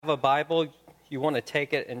A Bible, you want to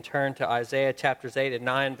take it and turn to Isaiah chapters 8 and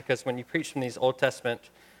 9, because when you preach from these Old Testament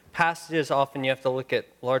passages, often you have to look at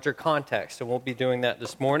larger context, and we'll be doing that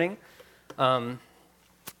this morning.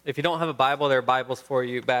 If you don't have a Bible, there are Bibles for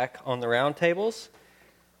you back on the round tables.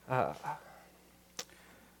 A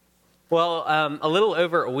little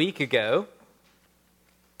over a week ago,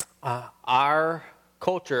 our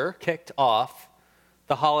culture kicked off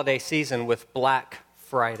the holiday season with Black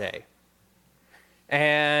Friday.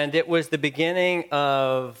 And it was the beginning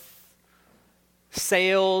of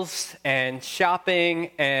sales and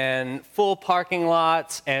shopping and full parking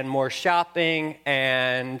lots and more shopping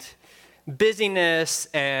and busyness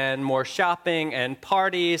and more shopping and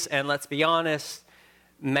parties and, let's be honest,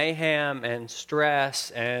 mayhem and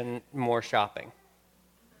stress and more shopping.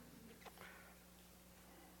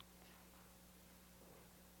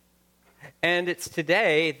 And it's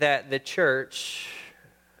today that the church,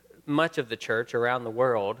 much of the church around the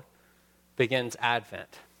world, begins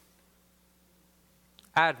Advent.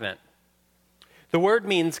 Advent. The word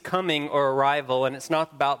means coming or arrival, and it's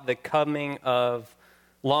not about the coming of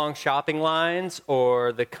long shopping lines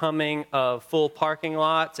or the coming of full parking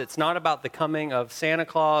lots. It's not about the coming of Santa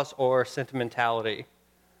Claus or sentimentality.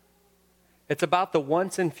 It's about the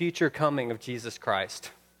once and future coming of Jesus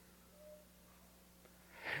Christ.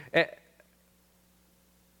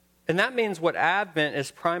 And that means what Advent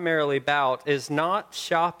is primarily about is not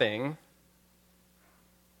shopping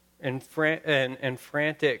and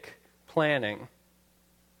frantic planning,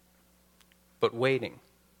 but waiting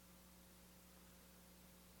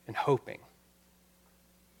and hoping.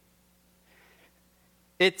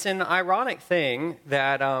 It's an ironic thing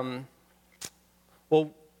that,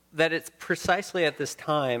 that it's precisely at this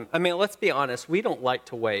time. I mean, let's be honest, we don't like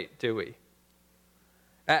to wait, do we?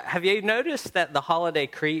 Have you noticed that the holiday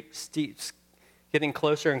creep keeps getting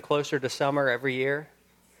closer and closer to summer every year?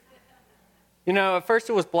 You know, at first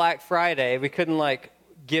it was Black Friday. We couldn't,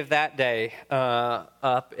 give that day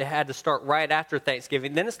up. It had to start right after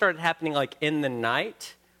Thanksgiving. Then it started happening, in the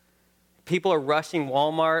night. People are rushing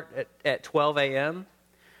Walmart at 12 a.m.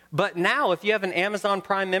 But now, if you have an Amazon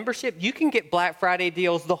Prime membership, you can get Black Friday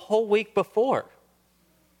deals the whole week before.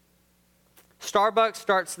 Starbucks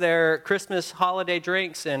starts their Christmas holiday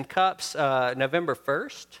drinks and cups November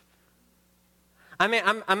 1st. I mean,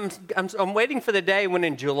 I'm waiting for the day when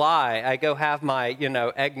in July I go have my,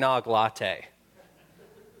 eggnog latte.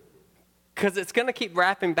 Because it's going to keep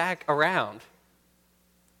wrapping back around.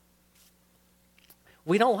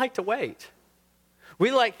 We don't like to wait.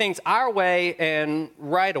 We like things our way and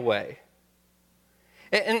right away.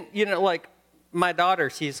 And my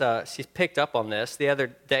daughter, she's picked up on this. The other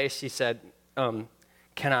day she said,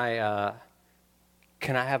 can I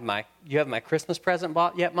have you have my Christmas present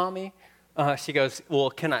bought yet, Mommy? She goes,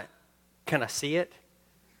 well, can I see it?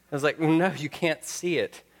 I was like, no, you can't see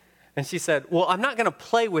it. And she said, well, I'm not going to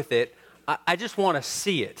play with it. I just want to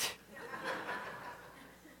see it.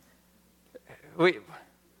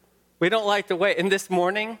 We don't like to wait. And this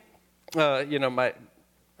morning, I'm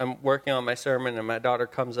working on my sermon, and my daughter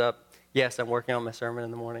comes up. Yes, I'm working on my sermon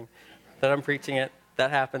in the morning. That I'm preaching it. That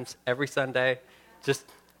happens every Sunday.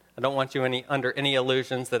 I don't want you under any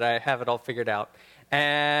illusions that I have it all figured out.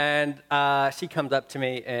 And she comes up to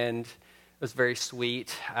me, and it was very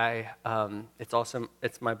sweet. It's awesome.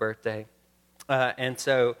 It's my birthday. And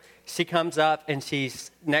so she comes up, and she's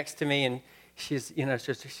next to me, and she's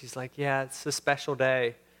like, yeah, it's a special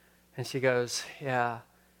day. And she goes, yeah.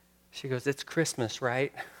 She goes, it's Christmas,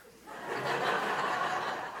 right?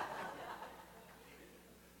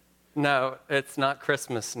 No, it's not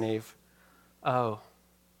Christmas, Neve. Oh,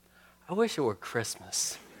 I wish it were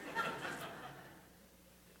Christmas.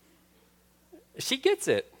 She gets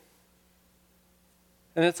it.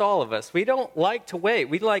 And it's all of us. We don't like to wait.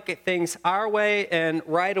 We like things our way and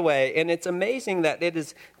right away. And it's amazing that it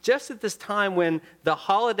is just at this time when the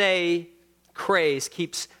holiday craze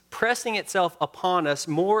keeps pressing itself upon us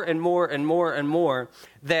more and more and more and more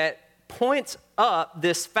that points up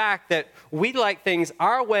this fact that we like things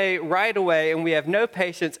our way, right away, and we have no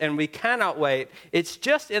patience and we cannot wait. It's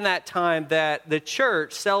just in that time that the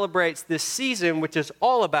church celebrates this season, which is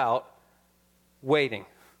all about waiting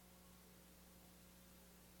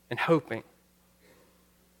and hoping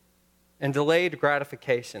and delayed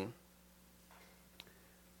gratification.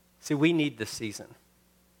 See, we need this season.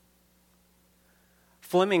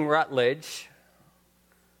 Fleming Rutledge,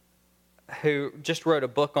 who just wrote a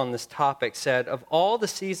book on this topic, said, of all the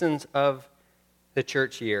seasons of the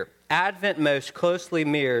church year, Advent most closely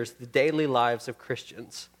mirrors the daily lives of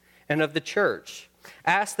Christians and of the church.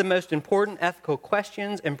 asks the most important ethical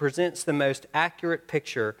questions, and presents the most accurate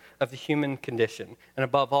picture of the human condition. And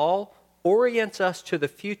above all, orients us to the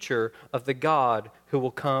future of the God who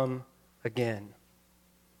will come again.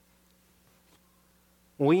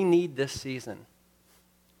 We need this season.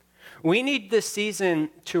 We need this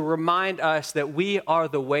season to remind us that we are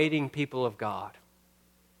the waiting people of God.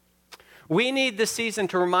 We need this season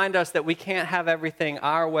to remind us that we can't have everything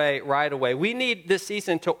our way right away. We need this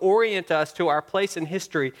season to orient us to our place in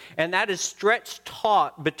history, and that is stretched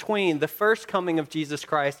taut between the first coming of Jesus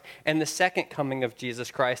Christ and the second coming of Jesus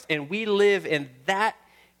Christ. And we live in that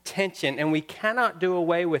tension, and we cannot do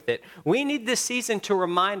away with it. We need this season to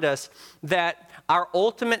remind us that our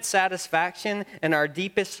ultimate satisfaction and our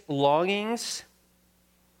deepest longings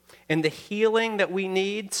and the healing that we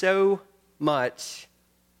need so much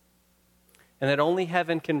and that only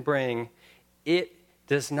heaven can bring, it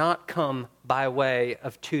does not come by way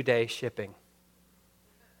of 2-day shipping.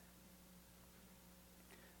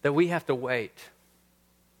 That we have to wait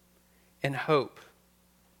and hope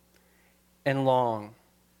and long.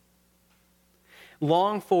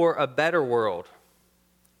 Long for a better world,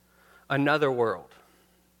 another world,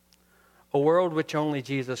 a world which only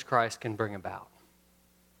Jesus Christ can bring about.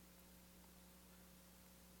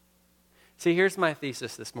 See, here's my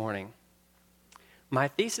thesis this morning. My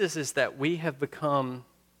thesis is that we have become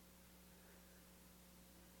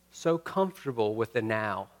so comfortable with the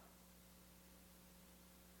now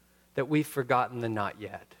that we've forgotten the not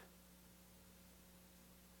yet.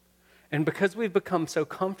 And because we've become so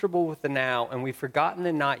comfortable with the now and we've forgotten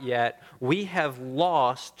the not yet, we have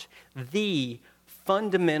lost the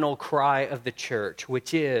fundamental cry of the church,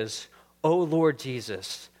 which is, "O Lord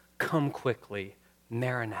Jesus, come quickly,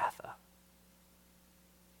 Maranatha."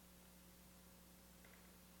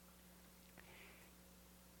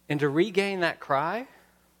 And to regain that cry,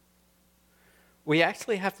 we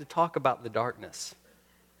actually have to talk about the darkness.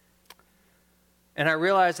 And I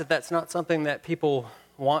realize that that's not something that people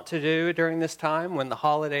want to do during this time when the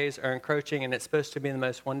holidays are encroaching and it's supposed to be the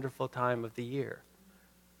most wonderful time of the year.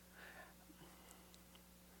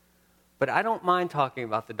 But I don't mind talking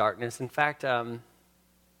about the darkness. In fact, I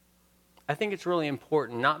think it's really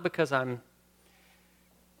important, not because I'm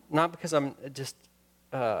just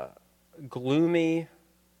gloomy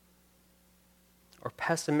or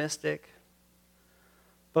pessimistic,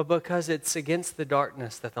 but because it's against the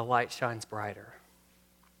darkness that the light shines brighter.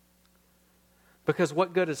 Because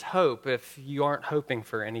what good is hope if you aren't hoping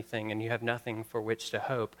for anything and you have nothing for which to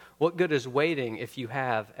hope? What good is waiting if you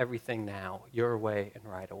have everything now, your way and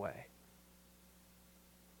right away?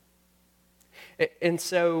 And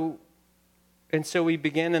so we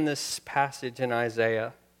begin in this passage in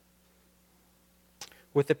Isaiah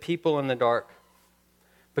with the people in the dark,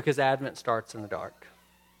 because Advent starts in the dark.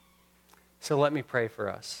 So let me pray for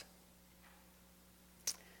us.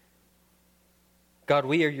 God,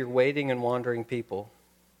 we are your waiting and wandering people.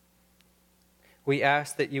 We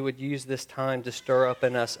ask that you would use this time to stir up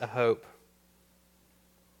in us a hope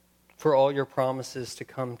for all your promises to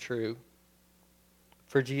come true,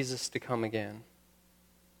 for Jesus to come again.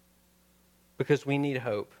 Because we need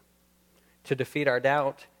hope to defeat our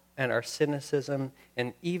doubt and our cynicism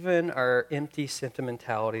and even our empty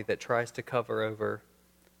sentimentality that tries to cover over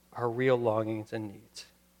our real longings and needs.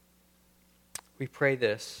 We pray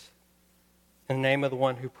this in the name of the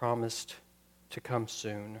one who promised to come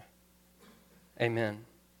soon. Amen.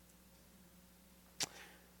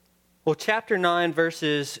 Well, chapter 9,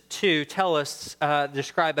 verses 2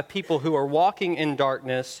 describe a people who are walking in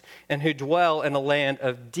darkness and who dwell in a land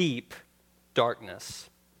of deep darkness.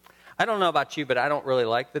 I don't know about you, but I don't really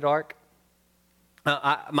like the dark.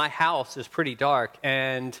 My house is pretty dark,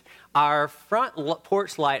 and our front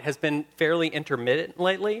porch light has been fairly intermittent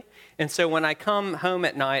lately. And so when I come home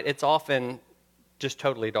at night, it's often just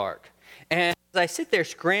totally dark. And as I sit there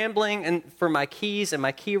scrambling for my keys and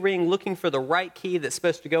my key ring, looking for the right key that's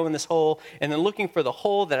supposed to go in this hole, and then looking for the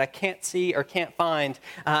hole that I can't see or can't find,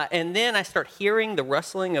 and then I start hearing the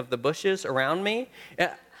rustling of the bushes around me.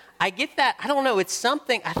 I get that, I don't know, it's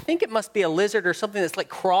something, I think it must be a lizard or something that's like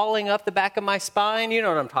crawling up the back of my spine. You know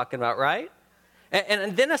what I'm talking about, right?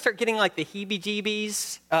 And then I start getting like the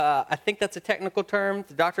heebie-jeebies. I think that's a technical term.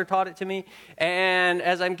 The doctor taught it to me. And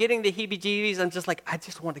as I'm getting the heebie-jeebies, I'm just like, I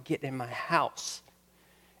just want to get in my house.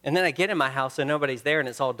 And then I get in my house and nobody's there and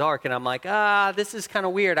it's all dark. And I'm like, this is kind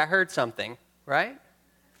of weird. I heard something, right?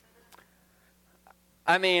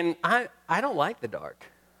 I mean, I don't like the dark.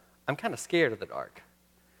 I'm kind of scared of the dark.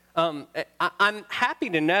 I'm happy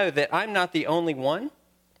to know that I'm not the only one.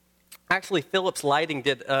 Actually, Philips Lighting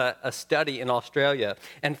did a study in Australia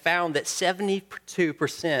and found that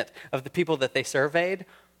 72% of the people that they surveyed,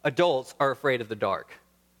 adults, are afraid of the dark.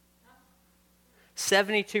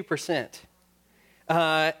 72%.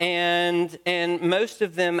 And most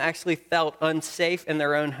of them actually felt unsafe in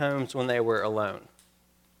their own homes when they were alone.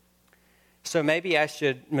 So maybe I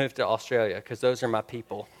should move to Australia because those are my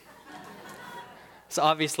people. So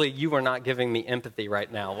obviously you are not giving me empathy right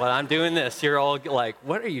now. While I'm doing this, you're all like,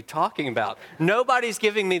 what are you talking about? Nobody's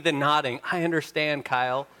giving me the nodding. I understand,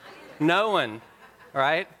 Kyle. No one,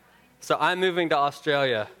 right? So I'm moving to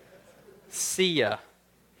Australia. See ya.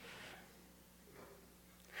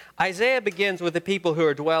 Isaiah begins with the people who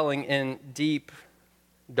are dwelling in deep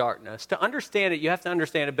darkness. To understand it, you have to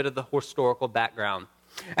understand a bit of the historical background.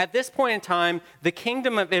 At this point in time, the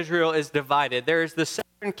kingdom of Israel is divided. There is the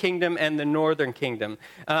southern kingdom and the northern kingdom.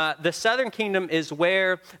 The southern kingdom is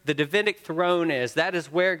where the Davidic throne is. That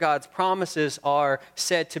is where God's promises are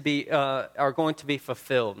said to be, are going to be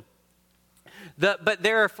fulfilled. But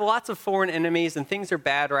there are lots of foreign enemies and things are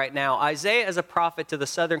bad right now. Isaiah is a prophet to the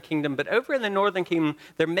southern kingdom, but over in the northern kingdom,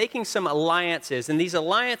 they're making some alliances, and these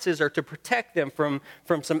alliances are to protect them from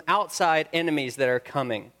some outside enemies that are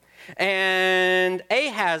coming. And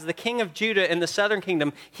Ahaz, the king of Judah in the southern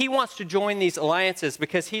kingdom, he wants to join these alliances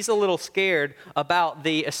because he's a little scared about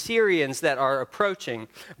the Assyrians that are approaching.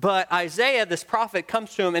 But Isaiah, this prophet,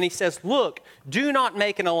 comes to him and he says, look, do not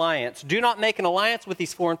make an alliance. Do not make an alliance with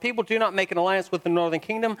these foreign people. Do not make an alliance with the northern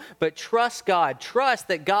kingdom, but trust God. Trust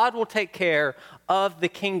that God will take care of the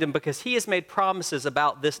kingdom because he has made promises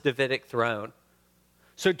about this Davidic throne.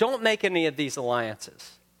 So don't make any of these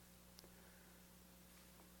alliances.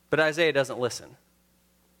 But Isaiah doesn't listen.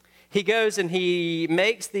 He goes and he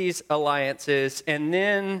makes these alliances, and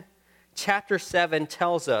then chapter 7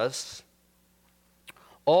 tells us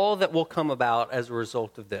all that will come about as a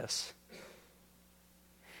result of this.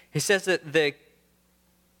 He says that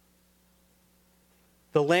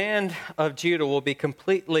the land of Judah will be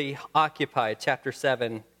completely occupied, chapter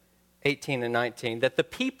 7, 18 and 19. That the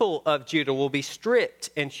people of Judah will be stripped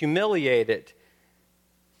and humiliated,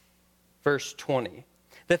 verse 20.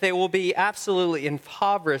 That they will be absolutely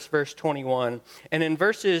impoverished, verse 21. And in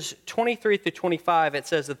verses 23 through 25, it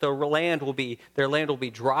says that their land will be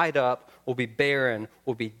dried up, will be barren,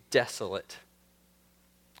 will be desolate.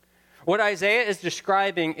 What Isaiah is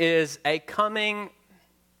describing is a coming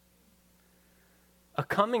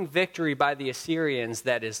victory by the Assyrians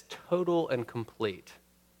that is total and complete.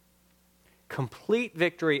 Complete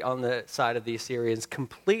victory on the side of the Assyrians,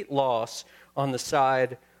 complete loss on the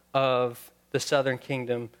side of the southern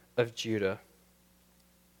kingdom of Judah.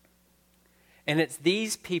 And it's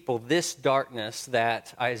these people, this darkness,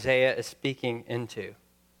 that Isaiah is speaking into.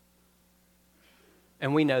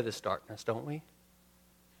 And we know this darkness, don't we?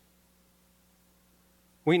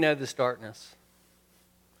 We know this darkness.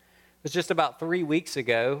 It was just about 3 weeks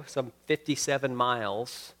ago, some 57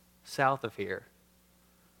 miles south of here,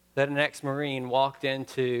 that an ex-Marine walked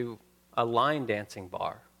into a line dancing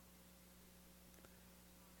bar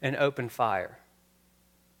and opened fire.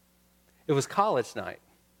 It was college night,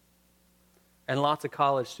 and lots of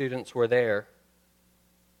college students were there.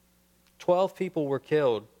 12 people were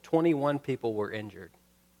killed, 21 people were injured.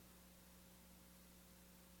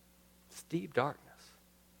 It's deep darkness.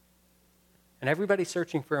 And everybody's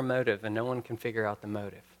searching for a motive, and no one can figure out the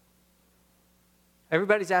motive.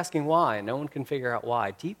 Everybody's asking why, and no one can figure out why.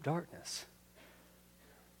 Deep darkness.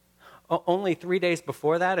 Only 3 days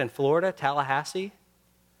before that in Florida, Tallahassee,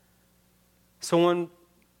 someone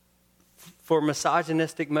for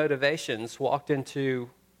misogynistic motivations walked into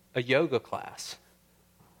a yoga class,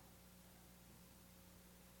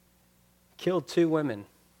 killed 2 women,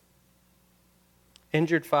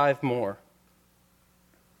 injured 5 more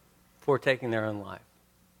before taking their own life.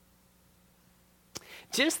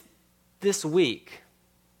 Just this week,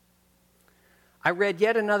 I read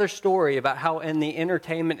yet another story about how in the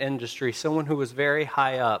entertainment industry, someone who was very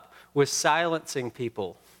high up was silencing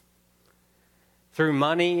people through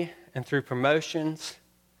money and through promotions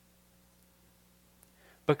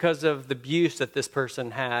because of the abuse that this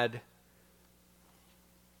person had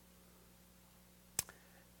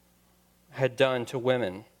done to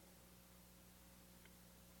women.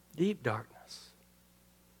 Deep darkness.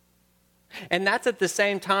 And that's at the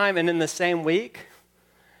same time and in the same week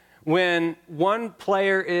when one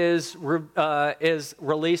player is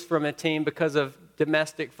released from a team because of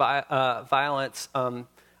domestic violence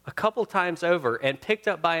a couple times over and picked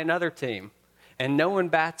up by another team, and no one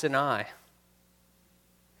bats an eye.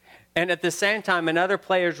 And at the same time, another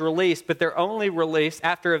player is released, but they're only released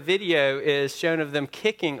after a video is shown of them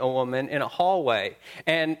kicking a woman in a hallway.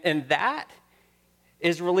 And that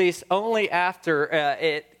is released only after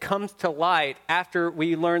it comes to light, after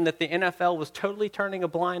we learn that the NFL was totally turning a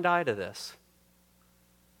blind eye to this.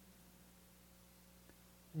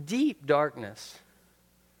 Deep darkness.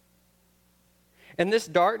 And this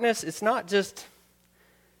darkness, it's not just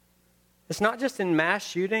in mass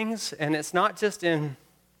shootings, and it's not just in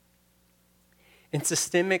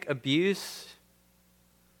systemic abuse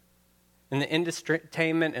in the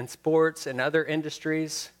entertainment and sports and other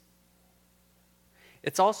industries.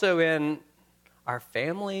 It's also in our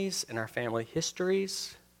families and our family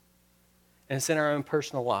histories, and it's in our own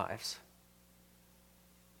personal lives.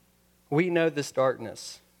 We know this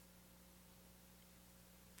darkness.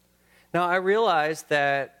 Now, I realize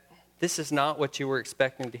that this is not what you were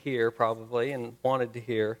expecting to hear, probably, and wanted to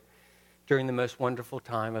hear during the most wonderful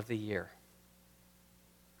time of the year.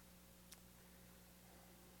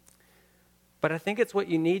 But I think it's what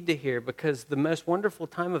you need to hear, because the most wonderful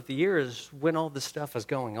time of the year is when all this stuff is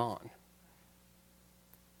going on.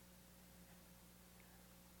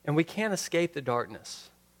 And we can't escape the darkness.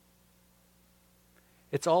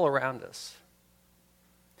 It's all around us.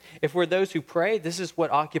 If we're those who pray, this is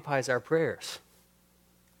what occupies our prayers.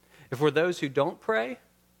 If we're those who don't pray,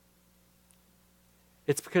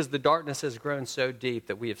 it's because the darkness has grown so deep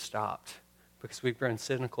that we have stopped, because we've grown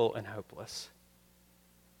cynical and hopeless.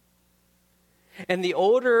 And the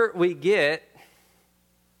older we get,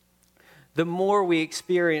 the more we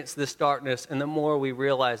experience this darkness and the more we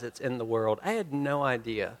realize it's in the world. I had no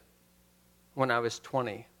idea when I was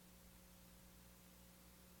 20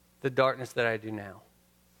 the darkness that I do now.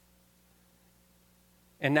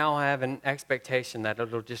 And now I have an expectation that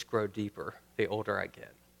it'll just grow deeper the older I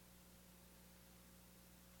get.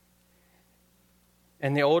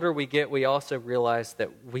 And the older we get, we also realize that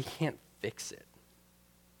we can't fix it.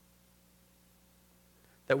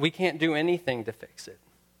 That we can't do anything to fix it.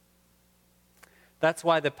 That's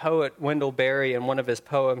why the poet Wendell Berry, in one of his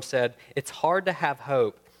poems, said, "It's hard to have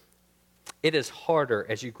hope. It is harder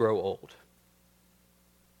as you grow old."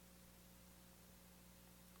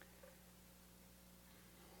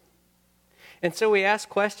 And so we ask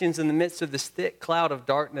questions in the midst of this thick cloud of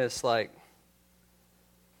darkness, like,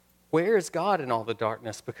 where is God in all the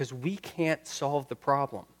darkness? Because we can't solve the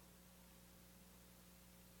problem.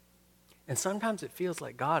 And sometimes it feels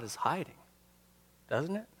like God is hiding,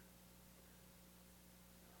 doesn't it?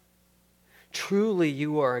 Truly,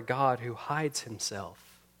 you are a God who hides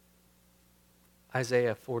himself.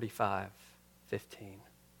 Isaiah 45:15.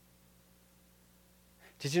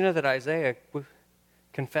 Did you know that Isaiah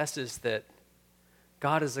confesses that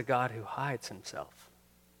God is a God who hides himself?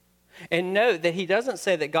 And note that he doesn't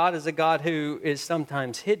say that God is a God who is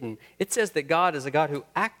sometimes hidden. It says that God is a God who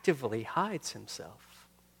actively hides himself.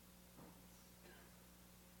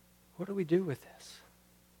 What do we do with this?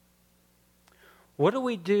 What do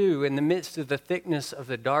we do in the midst of the thickness of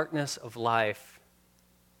the darkness of life?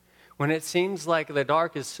 When it seems like the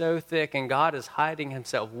dark is so thick and God is hiding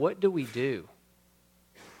himself, what do we do?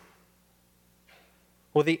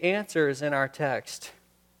 Well, the answer is in our text.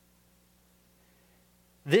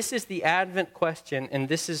 This is the Advent question, and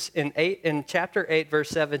this is in chapter 8, verse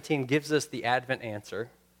 17, gives us the Advent answer.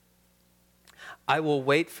 I will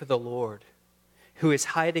wait for the Lord, who is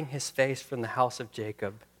hiding his face from the house of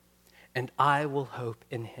Jacob, and I will hope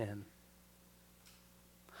in him.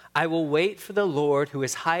 I will wait for the Lord, who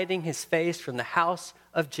is hiding his face from the house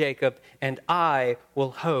of Jacob, and I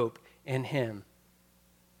will hope in him.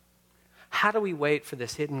 How do we wait for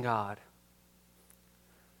this hidden God?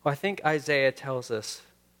 Well, I think Isaiah tells us.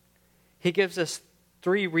 He gives us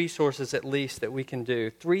 3 resources at least that we can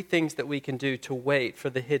do, 3 things that we can do to wait for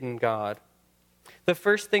the hidden God. The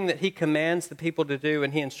first thing that he commands the people to do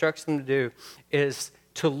and he instructs them to do is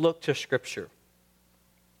to look to Scripture.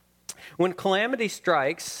 When this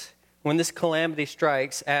calamity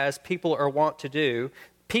strikes, as people are wont to do,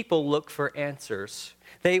 people look for answers.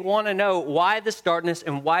 They want to know why this darkness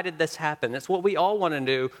and why did this happen. That's what we all want to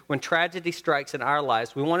do when tragedy strikes in our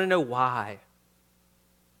lives. We want to know why.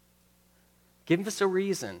 Give us a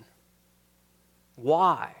reason.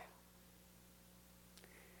 Why?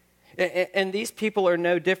 And these people are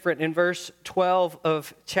no different. In verse 12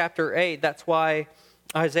 of chapter 8, that's why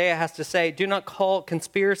Isaiah has to say, do not call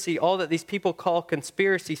conspiracy all that these people call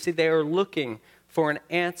conspiracy. See, they are looking for an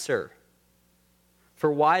answer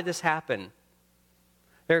for why this happened.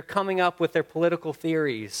 They're coming up with their political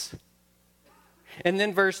theories. And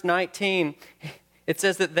then verse 19, it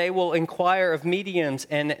says that they will inquire of mediums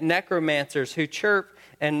and necromancers who chirp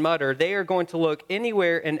and mutter. They are going to look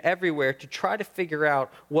anywhere and everywhere to try to figure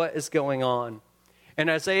out what is going on. And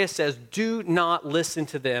Isaiah says, do not listen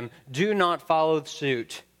to them. Do not follow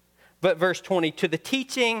suit. But verse 20, to the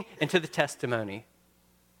teaching and to the testimony.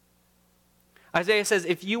 Isaiah says,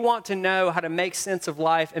 if you want to know how to make sense of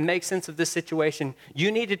life and make sense of this situation, you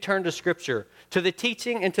need to turn to Scripture, to the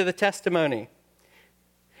teaching and to the testimony.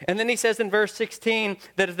 And then he says in verse 16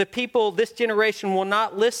 that if the people, this generation, will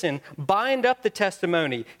not listen, bind up the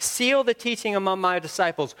testimony, seal the teaching among my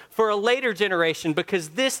disciples for a later generation, because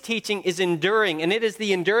this teaching is enduring, and it is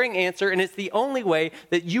the enduring answer, and it's the only way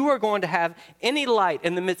that you are going to have any light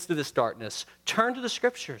in the midst of this darkness. Turn to the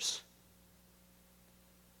Scriptures.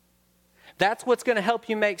 That's what's going to help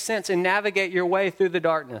you make sense and navigate your way through the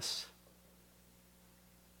darkness.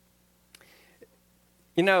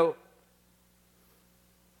 You know,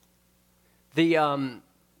 the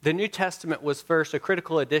New Testament was first, a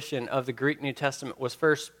critical edition of the Greek New Testament was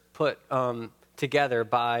first put together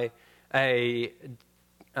by a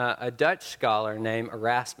Dutch scholar named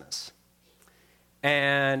Erasmus.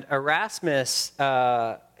 And Erasmus,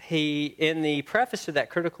 he in the preface to that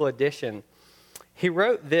critical edition, he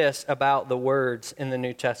wrote this about the words in the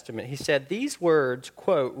New Testament. He said, these words,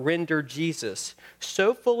 quote, render Jesus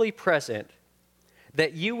so fully present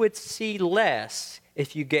that you would see less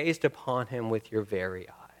if you gazed upon him with your very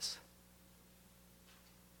eyes.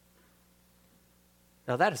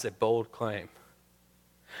 Now that is a bold claim.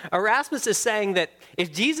 Erasmus is saying that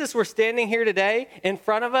if Jesus were standing here today in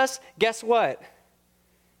front of us, guess what?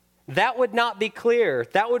 That would not be clear.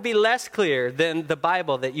 That would be less clear than the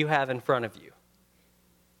Bible that you have in front of you.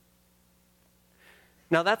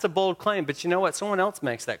 Now that's a bold claim, but you know what? Someone else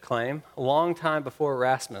makes that claim a long time before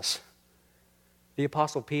Erasmus. The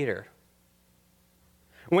Apostle Peter.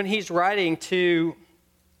 When he's writing to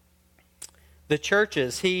the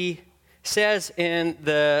churches, he says in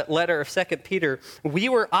the letter of 2 Peter, we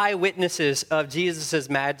were eyewitnesses of Jesus'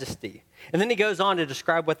 majesty. And then he goes on to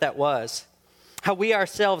describe what that was. How we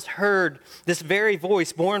ourselves heard this very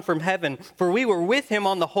voice born from heaven, for we were with him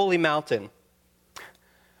on the holy mountain.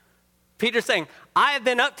 Peter's saying, I have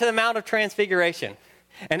been up to the Mount of Transfiguration,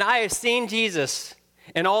 and I have seen Jesus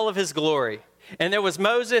in all of his glory. And there was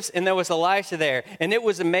Moses and there was Elisha there, and it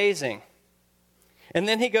was amazing. And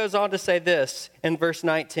then he goes on to say this in verse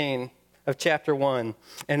 19 of chapter 1,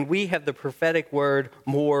 and we have the prophetic word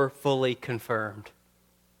more fully confirmed.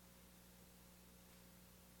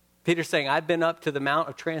 Peter's saying, I've been up to the Mount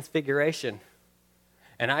of Transfiguration,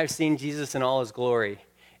 and I've seen Jesus in all his glory,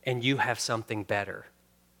 and you have something better.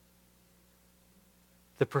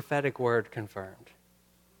 The prophetic word confirmed.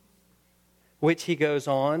 Which he goes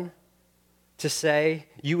on to say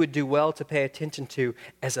you would do well to pay attention to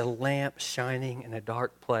as a lamp shining in a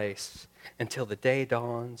dark place until the day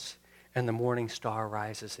dawns and the morning star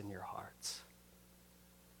rises in your hearts.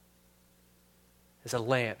 As a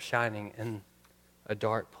lamp shining in a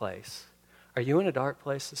dark place. Are you in a dark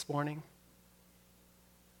place this morning?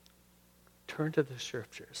 Turn to the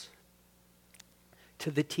Scriptures,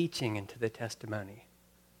 to the teaching and to the testimony.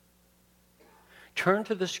 Turn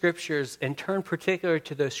to the Scriptures, and turn particularly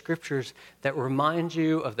to those Scriptures that remind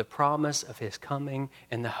you of the promise of his coming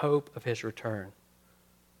and the hope of his return.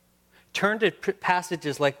 Turn to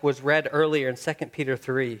passages like was read earlier in 2 Peter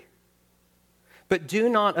 3. But do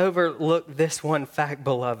not overlook this one fact,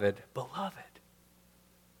 beloved,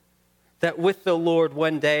 that with the Lord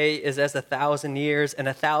 1 day is as 1,000 years, and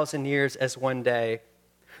 1,000 years as 1 day.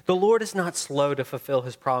 The Lord is not slow to fulfill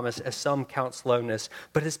his promise, as some count slowness,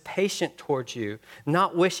 but is patient towards you,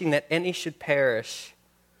 not wishing that any should perish,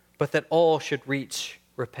 but that all should reach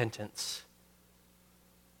repentance.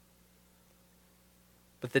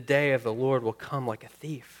 But the day of the Lord will come like a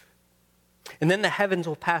thief. And then the heavens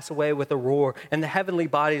will pass away with a roar, and the heavenly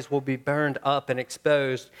bodies will be burned up and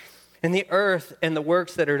exposed, and the earth and the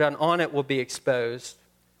works that are done on it will be exposed.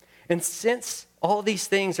 And since all these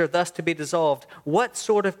things are thus to be dissolved, what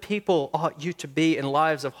sort of people ought you to be in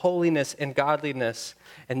lives of holiness and godliness?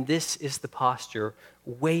 And this is the posture,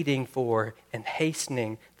 waiting for and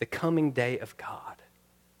hastening the coming day of God.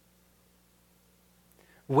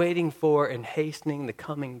 Waiting for and hastening the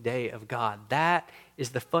coming day of God. That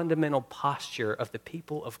is the fundamental posture of the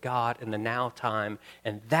people of God in the now time,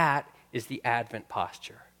 and that is the Advent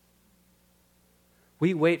posture.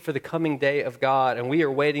 We wait for the coming day of God, and we are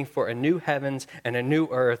waiting for a new heavens and a new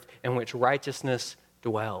earth in which righteousness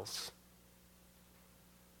dwells.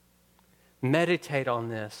 Meditate on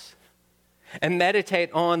this, and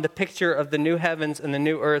meditate on the picture of the new heavens and the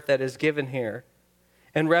new earth that is given here.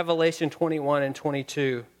 In Revelation 21 and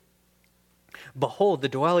 22, Behold, the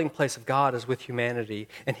dwelling place of God is with humanity,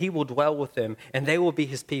 and he will dwell with them, and they will be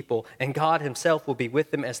his people, and God himself will be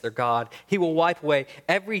with them as their God. He will wipe away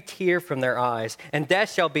every tear from their eyes, and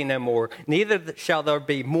death shall be no more. Neither shall there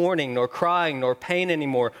be mourning, nor crying, nor pain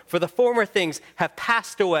anymore, for the former things have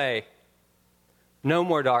passed away. No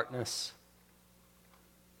more darkness.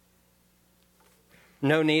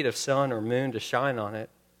 No need of sun or moon to shine on it,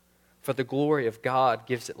 for the glory of God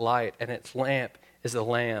gives it light, and its lamp is the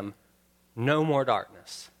Lamb. No more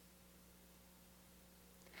darkness.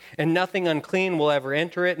 And nothing unclean will ever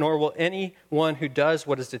enter it, nor will anyone who does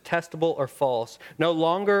what is detestable or false. No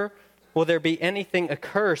longer will there be anything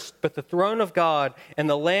accursed, but the throne of God and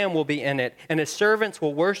the Lamb will be in it, and his servants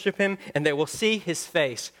will worship him, and they will see his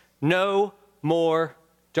face. No more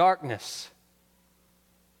darkness.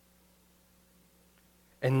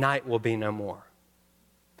 And night will be no more.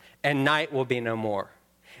 And night will be no more.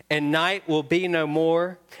 And night will be no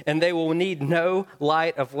more, and they will need no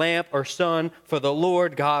light of lamp or sun, for the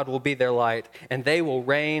Lord God will be their light, and they will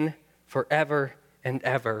reign forever and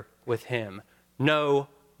ever with him. No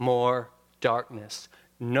more darkness.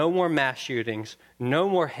 No more mass shootings. No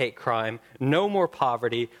more hate crime. No more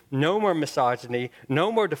poverty. No more misogyny.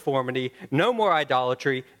 No more deformity. No more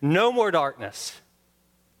idolatry. No more darkness.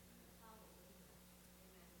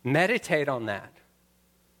 Meditate on that.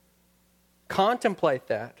 Contemplate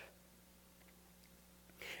that.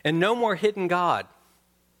 And no more hidden God.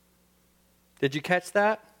 Did you catch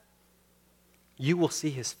that? You will see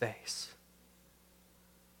his face.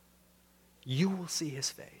 You will see his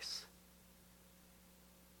face.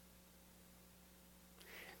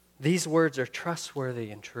 These words are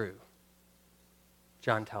trustworthy and true,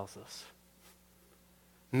 John tells us.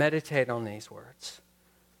 Meditate on these words.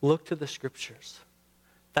 Look to the scriptures.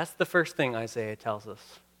 That's the first thing Isaiah tells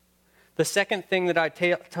us. The second thing that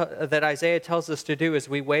Isaiah tells us to do as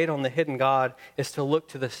we wait on the hidden God is to look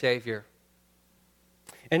to the Savior.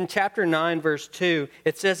 In chapter 9, verse 2,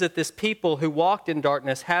 it says that this people who walked in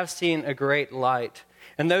darkness have seen a great light.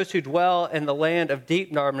 And those who dwell in the land of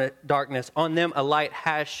deep darkness, on them a light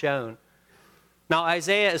has shone. Now,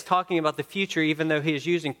 Isaiah is talking about the future, even though he is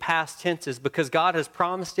using past tenses, because God has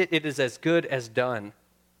promised it, it is as good as done.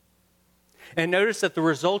 And notice that the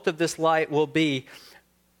result of this light will be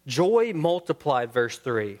joy multiplied, verse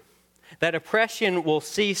 3. That oppression will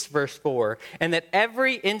cease, verse 4. And that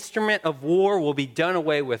every instrument of war will be done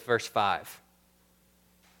away with, verse 5.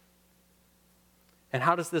 And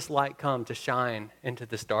how does this light come to shine into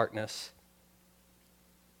this darkness?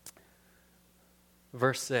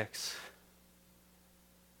 Verse 6.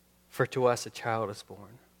 For to us a child is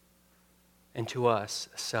born, and to us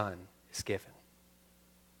a son is given.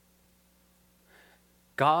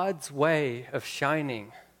 God's way of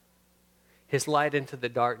shining his light into the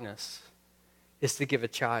darkness is to give a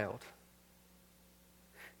child.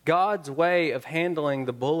 God's way of handling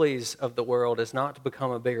the bullies of the world is not to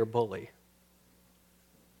become a bigger bully.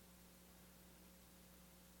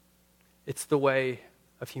 It's the way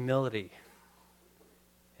of humility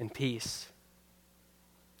and peace.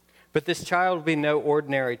 But this child will be no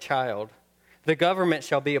ordinary child. The government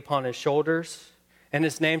shall be upon his shoulders, and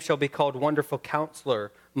his name shall be called Wonderful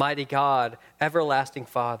Counselor, Mighty God, Everlasting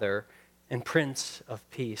Father, and Prince of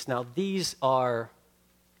Peace. Now, these are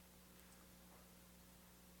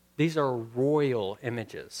royal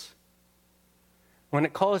images. When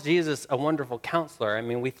it calls Jesus a wonderful counselor, I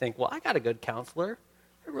mean, we think, well, I got a good counselor.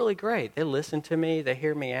 They're really great. They listen to me. They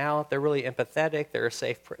hear me out. They're really empathetic.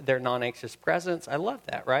 They're non-anxious presence. I love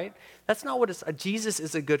that, right? That's not what it's... Jesus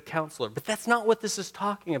is a good counselor, but that's not what this is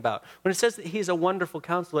talking about. When it says that he's a wonderful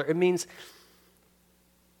counselor, it means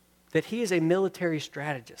that he is a military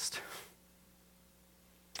strategist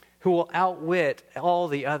who will outwit all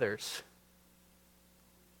the others.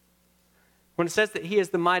 When it says that he is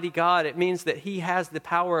the mighty God, it means that he has the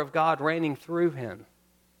power of God reigning through him.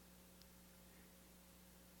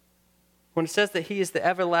 When it says that he is the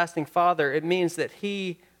everlasting Father, it means that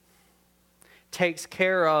he takes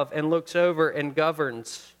care of and looks over and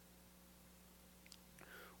governs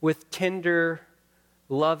with tender,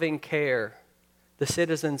 loving care the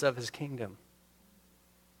citizens of his kingdom.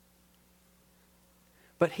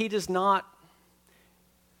 But he does not,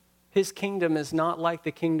 his kingdom is not like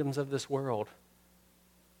the kingdoms of this world.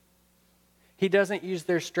 He doesn't use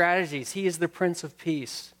their strategies. He is the Prince of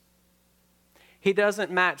Peace. He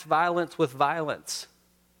doesn't match violence with violence.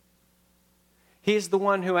 He's the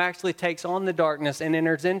one who actually takes on the darkness and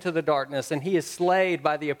enters into the darkness, and he is slayed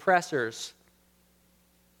by the oppressors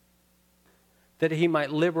that he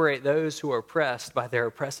might liberate those who are oppressed by their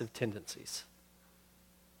oppressive tendencies.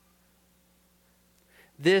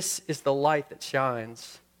 This is the light that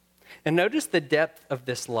shines. And notice the depth of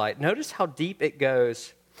this light. Notice how deep it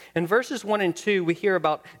goes. In verses 1 and 2, we hear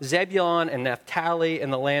about Zebulun and Naphtali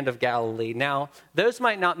and the land of Galilee. Now, those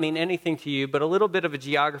might not mean anything to you, but a little bit of a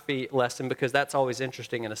geography lesson, because that's always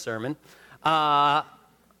interesting in a sermon.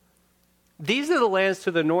 These are the lands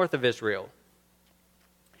to the north of Israel.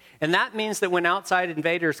 And that means that when outside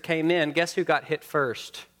invaders came in, guess who got hit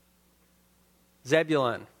first?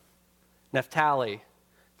 Zebulun, Naphtali,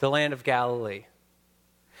 the land of Galilee.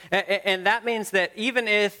 And that means that even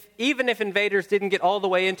if invaders didn't get all the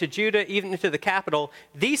way into Judah, even into the capital,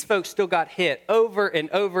 these folks still got hit over and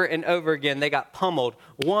over and over again. They got pummeled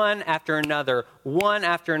one after another, one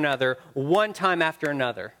time after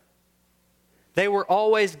another. They were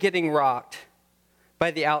always getting rocked by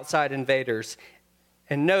the outside invaders.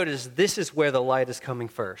 And notice, this is where the light is coming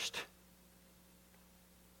first.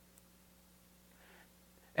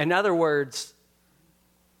 In other words,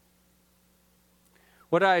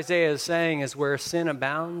 what Isaiah is saying is where sin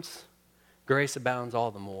abounds, grace abounds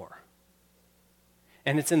all the more.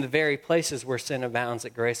 And it's in the very places where sin abounds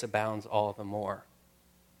that grace abounds all the more.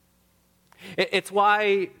 It's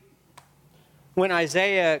why when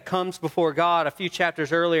Isaiah comes before God a few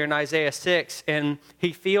chapters earlier in Isaiah 6, and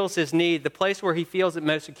he feels his need, the place where he feels it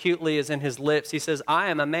most acutely is in his lips. He says, I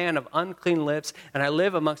am a man of unclean lips, and I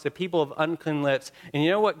live amongst the people of unclean lips. And you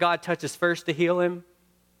know what God touches first to heal him?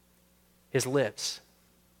 His lips.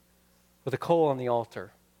 With a coal on the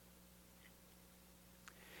altar.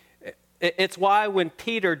 It's why when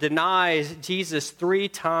Peter denies Jesus 3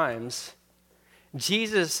 times,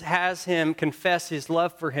 Jesus has him confess his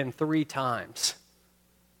love for him 3 times.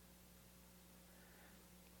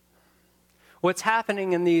 What's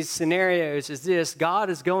happening in these scenarios is this: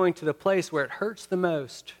 God is going to the place where it hurts the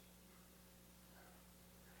most.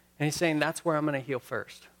 And he's saying, that's where I'm going to heal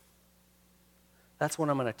first. That's what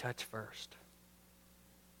I'm going to touch first.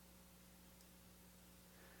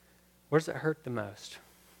 Where does it hurt the most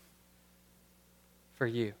for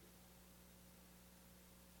you?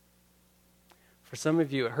 For some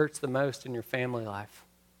of you, it hurts the most in your family life.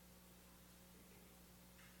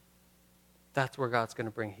 That's where God's going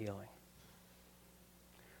to bring healing.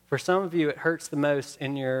 For some of you, it hurts the most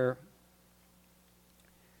in your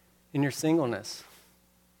singleness.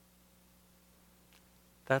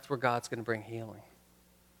 That's where God's going to bring healing.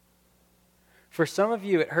 For some of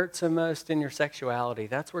you, it hurts the most in your sexuality.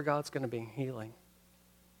 That's where God's going to bring healing.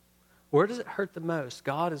 Where does it hurt the most?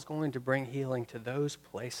 God is going to bring healing to those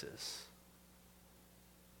places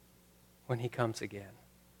when he comes again.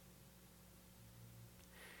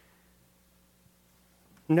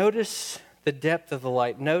 Notice the depth of the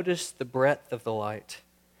light. Notice the breadth of the light.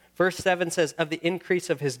 Verse 7 says, of the increase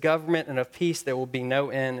of his government and of peace there will be no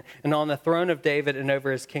end, and on the throne of David and over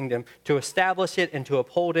his kingdom, to establish it and to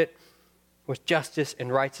uphold it with justice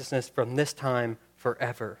and righteousness from this time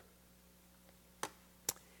forever.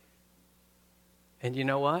 And you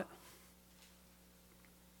know what?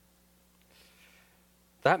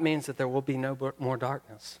 That means that there will be no more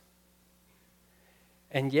darkness.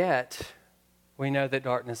 And yet, we know that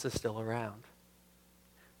darkness is still around,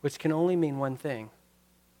 which can only mean one thing.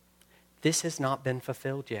 This has not been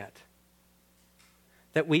fulfilled yet.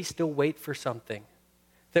 That we still wait for something.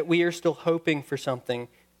 That we are still hoping for something.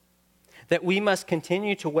 That we must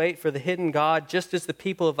continue to wait for the hidden God, just as the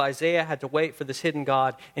people of Isaiah had to wait for this hidden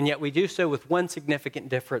God, and yet we do so with one significant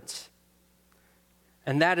difference.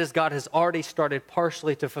 And that is, God has already started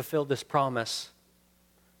partially to fulfill this promise.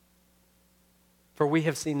 For we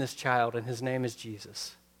have seen this child, and his name is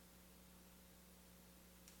Jesus.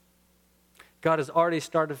 God has already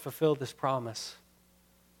started to fulfill this promise.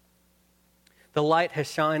 The light has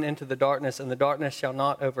shined into the darkness, and the darkness shall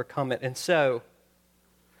not overcome it. And so,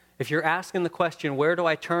 if you're asking the question, where do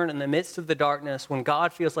I turn in the midst of the darkness when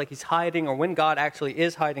God feels like he's hiding, or when God actually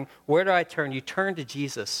is hiding, where do I turn? You turn to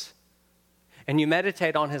Jesus, and you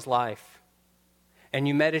meditate on his life, and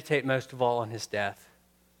you meditate most of all on his death.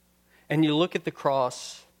 And you look at the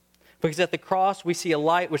cross, because at the cross we see a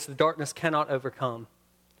light which the darkness cannot overcome.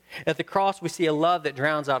 At the cross we see a love that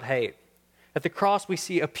drowns out hate. At the cross we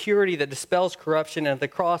see a purity that dispels corruption, and at the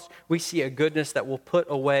cross we see a goodness that will put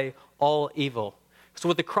away all evil. So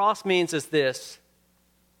what the cross means is this.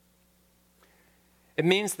 It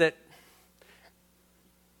means that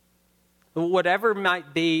whatever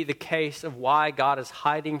might be the case of why God is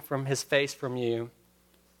hiding from his face from you,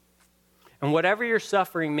 and whatever your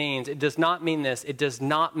suffering means, it does not mean this. It does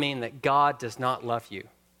not mean that God does not love you.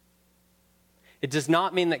 It does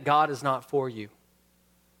not mean that God is not for you.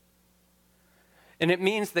 And it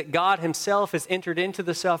means that God himself has entered into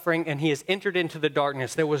the suffering, and he has entered into the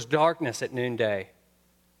darkness. There was darkness at noonday.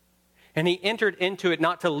 And he entered into it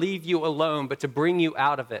not to leave you alone, but to bring you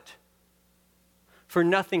out of it. For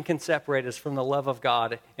nothing can separate us from the love of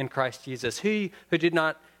God in Christ Jesus. He who did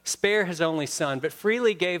not spare his only son, but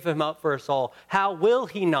freely gave him up for us all. How will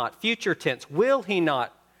he not, future tense, will he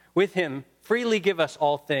not with him freely give us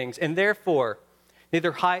all things? And therefore,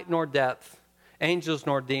 neither height nor depth, angels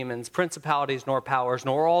nor demons, principalities nor powers,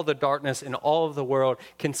 nor all the darkness in all of the world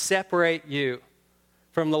can separate you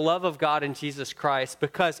from the love of God in Jesus Christ,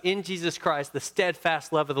 because in Jesus Christ, the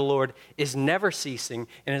steadfast love of the Lord is never ceasing,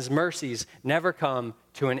 and his mercies never come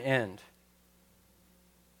to an end.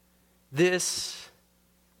 This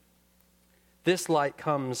light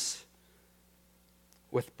comes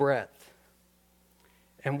with breadth,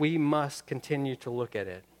 and we must continue to look at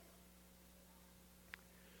it.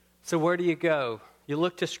 So where do you go? You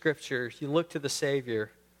look to Scripture, you look to the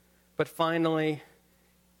Savior, but finally,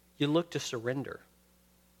 you look to surrender.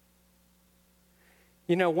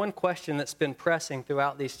 You know, one question that's been pressing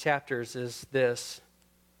throughout these chapters is this: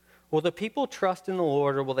 will the people trust in the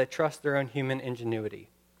Lord, or will they trust their own human ingenuity?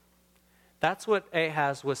 That's what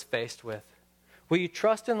Ahaz was faced with. Will you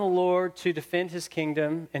trust in the Lord to defend his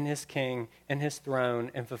kingdom and his king and his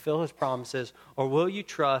throne and fulfill his promises, or will you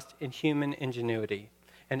trust in human ingenuity?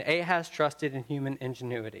 And Ahaz trusted in human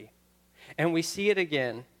ingenuity. And we see it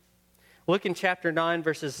again. Look in chapter 9,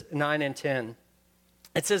 verses 9 and 10.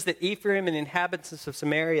 It says that Ephraim and the inhabitants of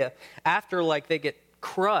Samaria, after they get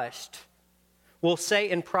crushed, will say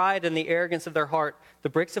in pride and the arrogance of their heart, the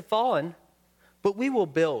bricks have fallen, but we will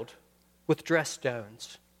build with dressed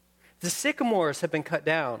stones. The sycamores have been cut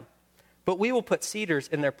down, but we will put cedars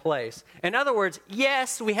in their place. In other words,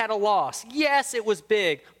 yes, we had a loss. Yes, it was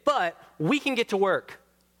big, but we can get to work,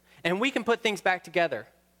 and we can put things back together.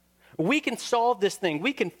 We can solve this thing.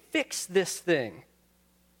 We can fix this thing.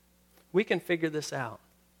 We can figure this out.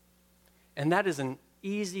 And that is an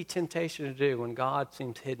easy temptation to do when God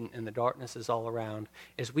seems hidden and the darkness is all around,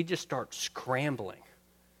 is we just start scrambling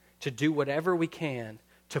to do whatever we can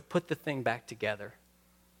to put the thing back together.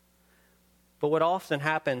 But what often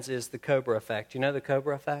happens is the Cobra effect. You know the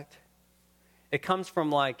Cobra effect? It comes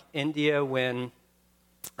from India, when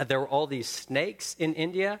there were all these snakes in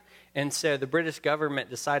India, and so the British government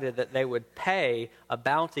decided that they would pay a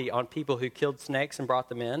bounty on people who killed snakes and brought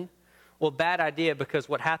them in. Well, bad idea, because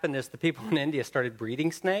what happened is the people in India started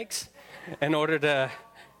breeding snakes in order to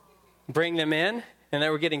bring them in, and they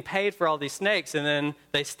were getting paid for all these snakes, and then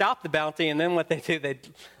they stopped the bounty, and then what they do, they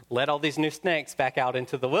let all these new snakes back out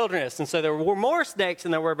into the wilderness, and so there were more snakes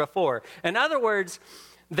than there were before. In other words,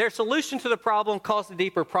 their solution to the problem caused a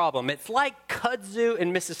deeper problem. It's like kudzu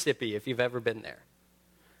in Mississippi, if you've ever been there.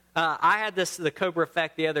 I had the Cobra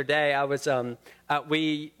effect the other day. I was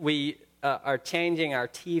we are changing our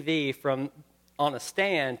TV from on a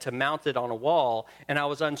stand to mount it on a wall, and I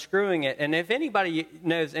was unscrewing it. And if anybody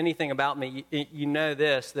knows anything about me, you know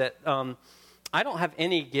this, that I don't have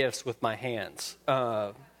any gifts with my hands.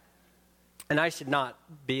 And I should not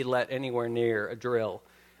be let anywhere near a drill.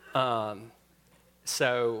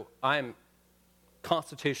 So I'm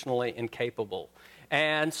constitutionally incapable.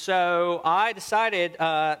 And so I decided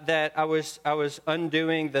that I was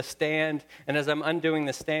undoing the stand, and as I'm undoing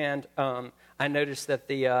the stand, I noticed that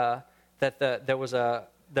there was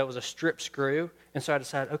a strip screw, and so I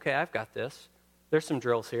decided, okay, I've got this. There's some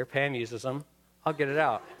drills here. Pam uses them. I'll get it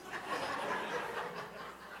out.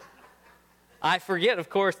 I forget, of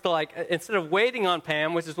course, to instead of waiting on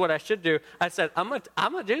Pam, which is what I should do, I said, I'm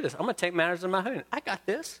gonna do this. I'm gonna take matters in my own. I got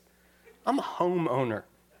this. I'm a homeowner.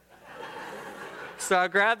 So I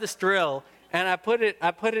grabbed this drill and I put it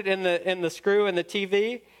in the screw in the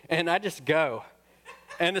TV, and I just go,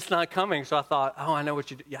 and it's not coming. So I thought, oh, I know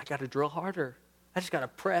what you do. Yeah, I got to drill harder. I just got to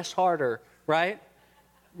press harder, right?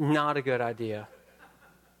 Not a good idea.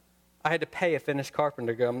 I had to pay a finished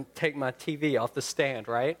carpenter to go take my TV off the stand,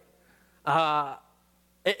 right?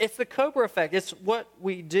 It's the Cobra effect. It's what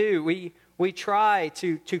we do. We try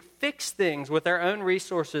to fix things with our own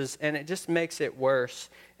resources, and it just makes it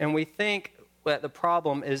worse. And we think that the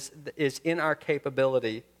problem is in our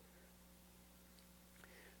capability.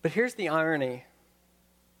 But here's the irony.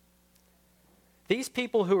 These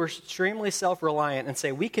people who are extremely self-reliant and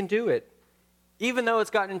say, we can do it, even though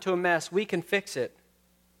it's gotten into a mess, we can fix it,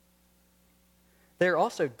 they're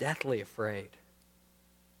also deathly afraid.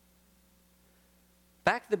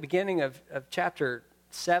 Back at the beginning of chapter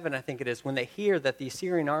 7, I think it is, when they hear that the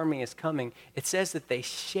Assyrian army is coming, it says that they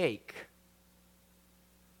shake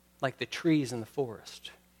like the trees in the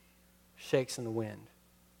forest, shakes in the wind.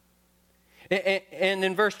 And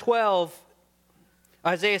in verse 12,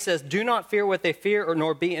 Isaiah says, do not fear what they fear or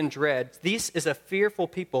nor be in dread. This is a fearful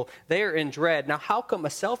people. They are in dread. Now, how come a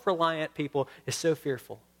self-reliant people is so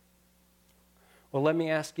fearful? Well, let me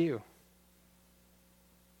ask you.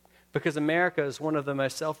 Because America is one of the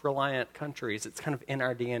most self-reliant countries. It's kind of in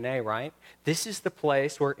our DNA, right? This is the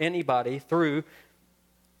place where anybody, through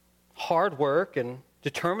hard work and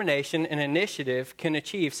determination and initiative, can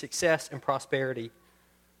achieve success and prosperity.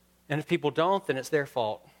 And if people don't, then it's their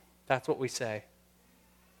fault. That's what we say.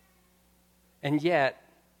 And yet,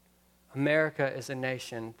 America is a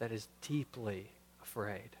nation that is deeply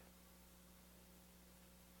afraid.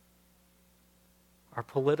 Our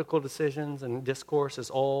political decisions and discourse is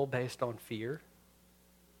all based on fear.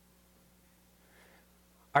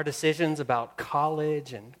 Our decisions about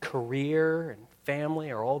college and career and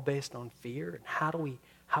family are all based on fear. And how do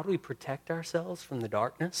we protect ourselves from the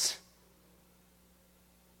darkness?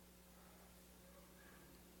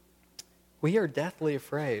 We are deathly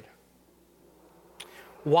afraid.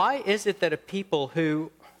 Why is it that a people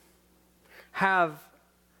who have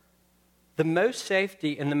the most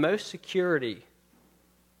safety and the most security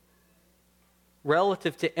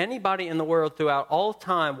relative to anybody in the world throughout all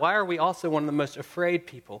time, why are we also one of the most afraid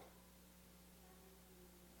people?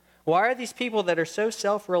 Why are these people that are so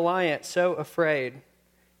self-reliant so afraid?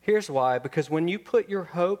 Here's why. Because when you put your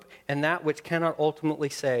hope in that which cannot ultimately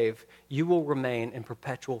save, you will remain in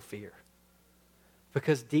perpetual fear.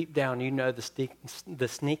 Because deep down, you know the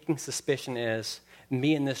sneaking suspicion is,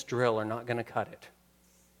 me and this drill are not going to cut it.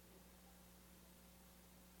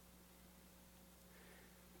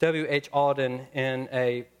 W.H. Auden, in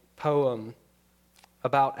a poem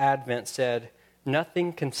about Advent, said,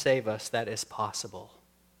 nothing can save us that is possible.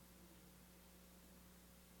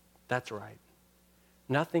 That's right.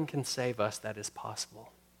 Nothing can save us that is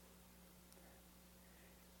possible.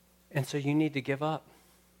 And so you need to give up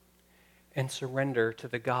and surrender to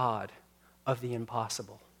the God of the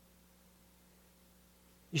impossible.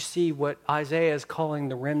 You see, what Isaiah is calling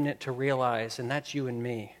the remnant to realize, and that's you and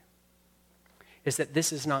me, is that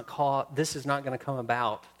this is not going to come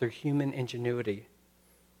about through human ingenuity.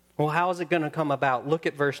 Well, how is it going to come about? Look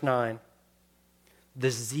at verse 9. The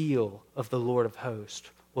zeal of the Lord of hosts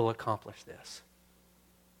will accomplish this.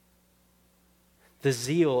 The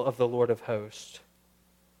zeal of the Lord of hosts.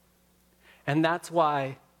 And that's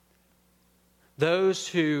why those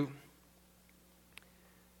who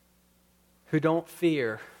don't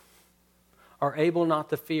fear are able not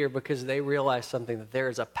to fear, because they realize something, that there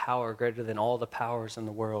is a power greater than all the powers in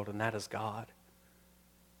the world, and that is God.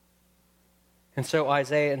 And so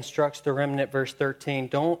Isaiah instructs the remnant, verse 13,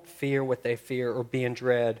 don't fear what they fear or be in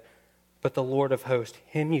dread, but the Lord of hosts,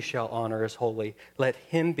 him you shall honor as holy. Let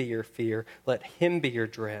him be your fear. Let him be your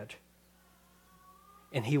dread.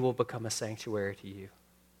 And he will become a sanctuary to you.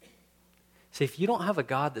 See, if you don't have a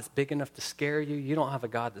God that's big enough to scare you, you don't have a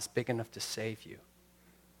God that's big enough to save you.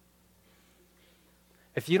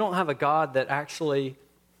 If you don't have a God that actually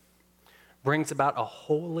brings about a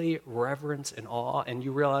holy reverence and awe, and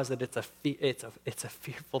you realize that it's a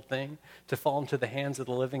fearful thing to fall into the hands of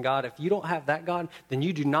the living God, if you don't have that God, then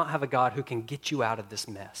you do not have a God who can get you out of this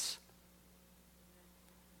mess.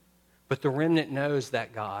 But the remnant knows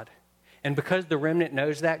that God. And because the remnant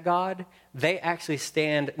knows that God, they actually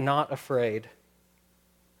stand not afraid.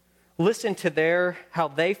 Listen to how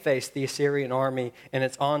they faced the Assyrian army and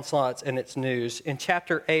its onslaughts and its news. In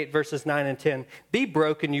chapter 8, verses 9 and 10, be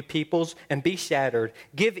broken, you peoples, and be shattered.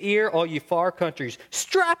 Give ear, all you far countries.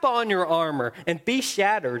 Strap on your armor and be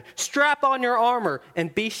shattered. Strap on your armor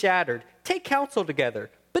and be shattered. Take counsel together,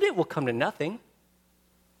 but it will come to nothing.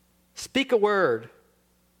 Speak a word,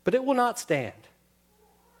 but it will not stand.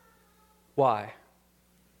 Why?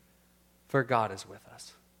 For God is with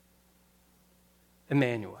us.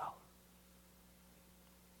 Emmanuel.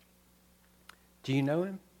 Do you know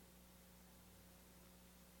him?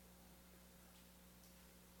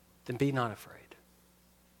 Then be not afraid.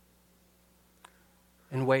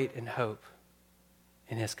 And wait and hope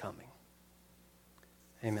in his coming.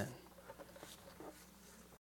 Amen.